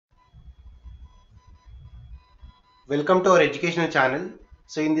Welcome to our educational channel.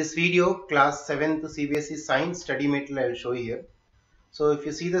 So in this video, class 7th CBSE science study material I will show you here. So if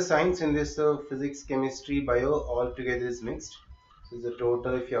you see the science in this physics, chemistry, bio all together is mixed. So the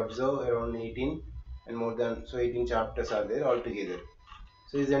total, if you observe, around 18 and more than 18 chapters are there all together.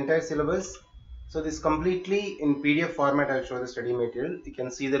 So this entire syllabus. So this completely in PDF format I will show the study material. You can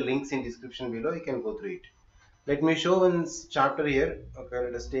see the links in description below. You can go through it. Let me show one chapter here. Okay,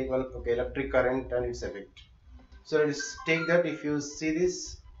 let us take one. Okay, electric current and its effect. So let's take that. If you see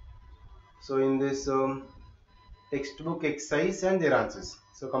this, so in this textbook exercise and their answers,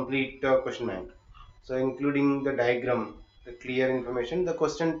 so complete question bank, so including the diagram, the clear information, the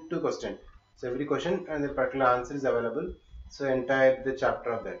question to question, so every question and the particular answer is available, so entire the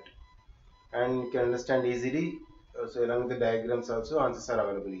chapter of that, and you can understand easily. So along with the diagrams also answers are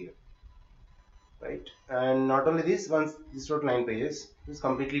available here, right? And not only this, once this total 9 pages, this is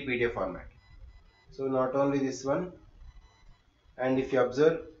completely PDF format. So not only this one, and if you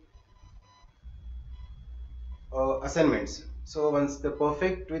observe assignments, so once the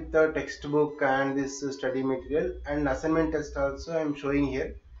perfect with the textbook and this study material and assignment test also I am showing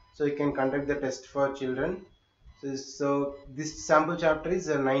here, so you can conduct the test for children. So this sample chapter is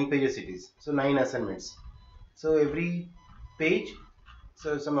 9 pages it is, so 9 assignments, so every page,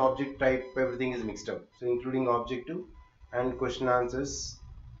 so some object type, everything is mixed up, so including objective and question answers.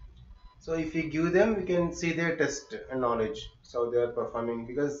 So if you give them, we can see their test and knowledge, so they are performing,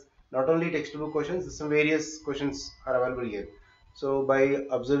 because not only textbook questions, some various questions are available here. So by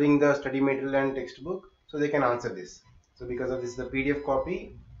observing the study material and textbook, so they can answer this. So because of this, the PDF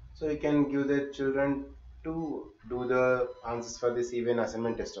copy, so you can give the children to do the answers for this even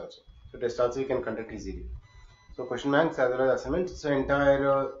assignment test also. So test also you can conduct easily. So question banks as well as assignments. So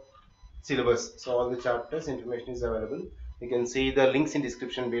entire syllabus, so all the chapters information is available. You can see the links in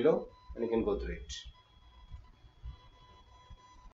description below and you can go through it.